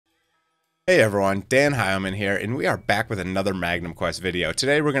Hey everyone, DanHeilman here, and we are back with another Magnum Quest video.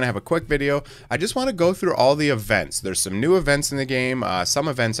 Today we're going to have a quick video. I just want to go through all the events. There's some new events in the game, some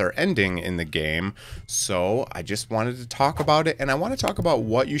events are ending in the game, so I just wanted to talk about it, and I want to talk about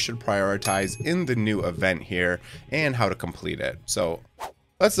what you should prioritize in the new event here, and how to complete it. So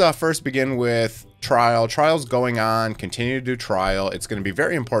let's first begin with trial. Trial's going on, continue to do trial. It's going to be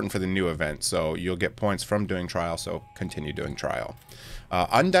very important for the new event, so you'll get points from doing trial, so continue doing trial.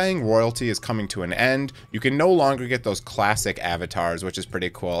 Undying Royalty is coming to an end. You can no longer get those classic avatars, which is pretty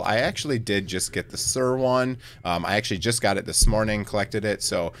cool. I actually did just get the Sir one. I actually just got it this morning, collected it,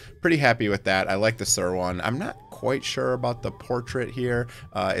 so pretty happy with that. I like the Sir one. I'm not quite sure about the portrait here.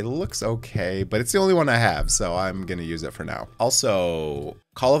 It looks okay, but it's the only one I have, so I'm gonna use it for now. Also,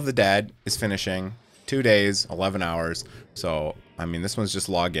 Call of the Dead is finishing. 2 days, 11 hours. So, I mean, this one's just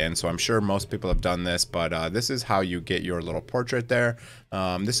log in, so I'm sure most people have done this, but this is how you get your little portrait there.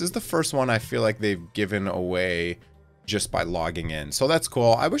 This is the first one I feel like they've given away just by logging in. So that's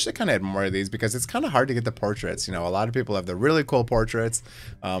cool. I wish they kind of had more of these because it's kind of hard to get the portraits. You know, a lot of people have the really cool portraits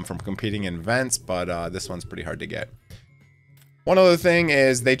from competing in events, but this one's pretty hard to get. One other thing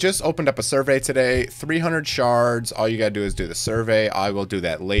is they just opened up a survey today, 300 shards. All you gotta do is do the survey. I will do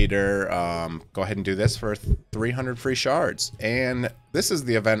that later. Go ahead and do this for 300 free shards. And this is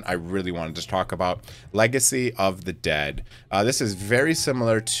the event I really wanted to talk about, Legacy of the Dead. This is very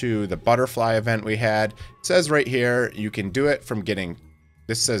similar to the butterfly event we had. It says right here, you can do it from getting,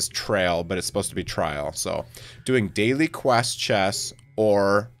 this says trail, but it's supposed to be trial. So doing daily quest chests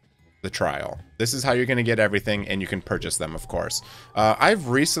or the trial. This is how you're going to get everything, and you can purchase them, of course. I've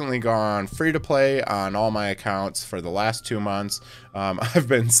recently gone free to play on all my accounts for the last 2 months. I've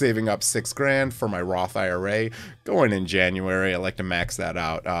been saving up $6 grand for my Roth IRA going in January. I like to max that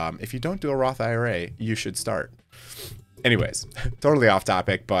out. If you don't do a Roth IRA, you should start. Anyways, totally off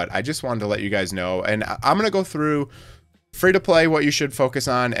topic, but I just wanted to let you guys know, and I'm going to go through free to play, what you should focus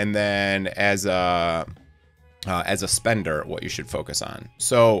on, and then as a spender, what you should focus on.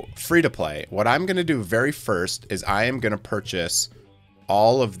 So free to play, what I'm going to do very first is I am going to purchase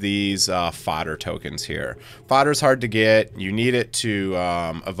all of these fodder tokens here. Fodder's hard to get. You need it to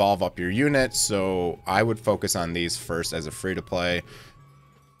evolve up your unit, so I would focus on these first as a free to play.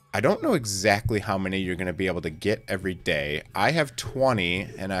 I don't know exactly how many you're going to be able to get every day. I have 20,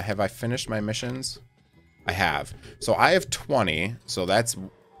 and have I finished my missions? I have. So I have 20, so that's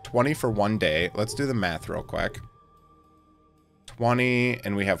 20 for 1 day. Let's do the math real quick. 20,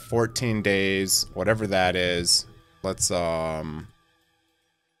 and we have 14 days, whatever that is. Let's pull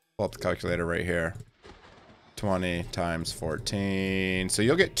up the calculator right here. 20 times 14. So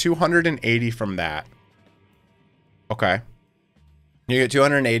you'll get 280 from that. Okay. You get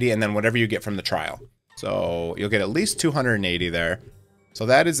 280, and then whatever you get from the trial. So you'll get at least 280 there. So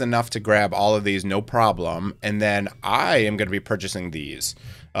that is enough to grab all of these, no problem. And then I am going to be purchasing these.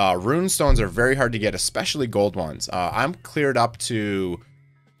 Rune stones are very hard to get, especially gold ones. I'm cleared up to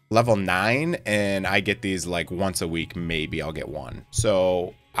level 9, and I get these like once a week. Maybe I'll get one.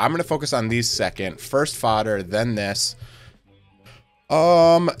 So I'm going to focus on these second. First fodder, then this.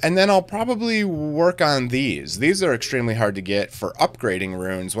 And then I'll probably work on these. These are extremely hard to get for upgrading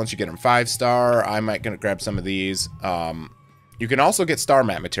runes. Once you get them 5-star, I might gonna grab some of these. You can also get star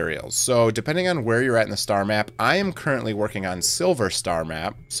map materials. So depending on where you're at in the star map, I am currently working on silver star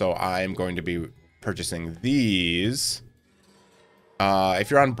map. So I'm going to be purchasing these. If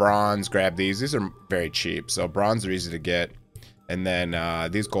you're on bronze, grab these. These are very cheap. So bronze are easy to get. And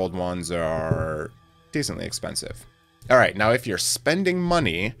then these gold ones are decently expensive. All right, now if you're spending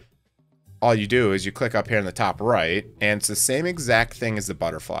money, all you do is you click up here in the top right, and it's the same exact thing as the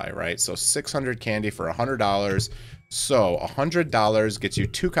butterfly, right? So 600 candy for $100. So $100 gets you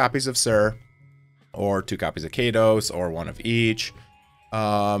 2 copies of Sir, or 2 copies of Kados, or 1 of each.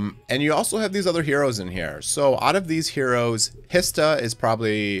 And you also have these other heroes in here. So out of these heroes, Hista is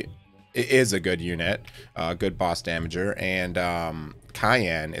probably a good unit, good boss damager, and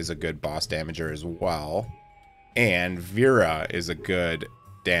Cayenne is a good boss damager as well, and Vera is a good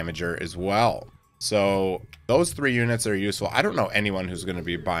damager as well. So those 3 units are useful. I don't know anyone who's going to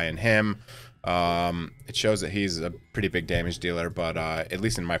be buying him. It shows that he's a pretty big damage dealer, but at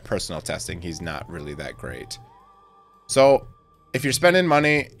least in my personal testing, he's not really that great. So if you're spending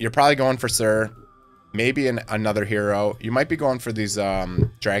money, you're probably going for Sir, maybe another hero. You might be going for these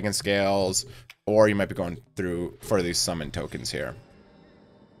dragon scales, or you might be going for these summon tokens here.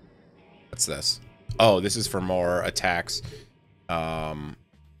 What's this? Oh, this is for more attacks,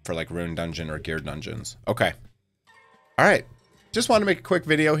 for like rune dungeon or gear dungeons. Okay. All right. Just want to make a quick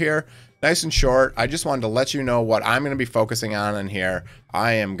video here. nice and short. I just wanted to let you know what I'm going to be focusing on in here.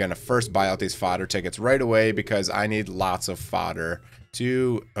 I am going to first buy out these fodder tickets right away because I need lots of fodder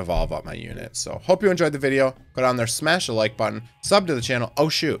to evolve up my unit. So hope you enjoyed the video. Go down there, smash the like button, sub to the channel. Oh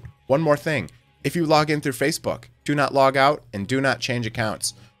shoot, one more thing. If you log in through Facebook, do not log out and do not change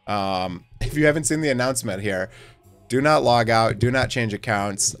accounts. If you haven't seen the announcement here, do not log out, do not change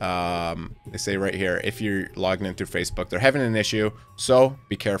accounts. They say right here, if you're logging in through Facebook, they're having an issue, so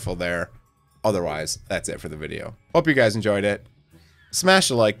be careful there. Otherwise, that's it for the video. Hope you guys enjoyed it. Smash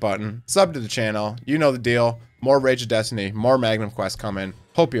the like button, sub to the channel, you know the deal. More Rage of Destiny, more Magnum Quest coming.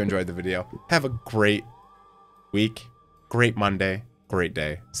 Hope you enjoyed the video. Have a great week, great Monday, great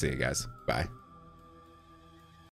day. See you guys. Bye.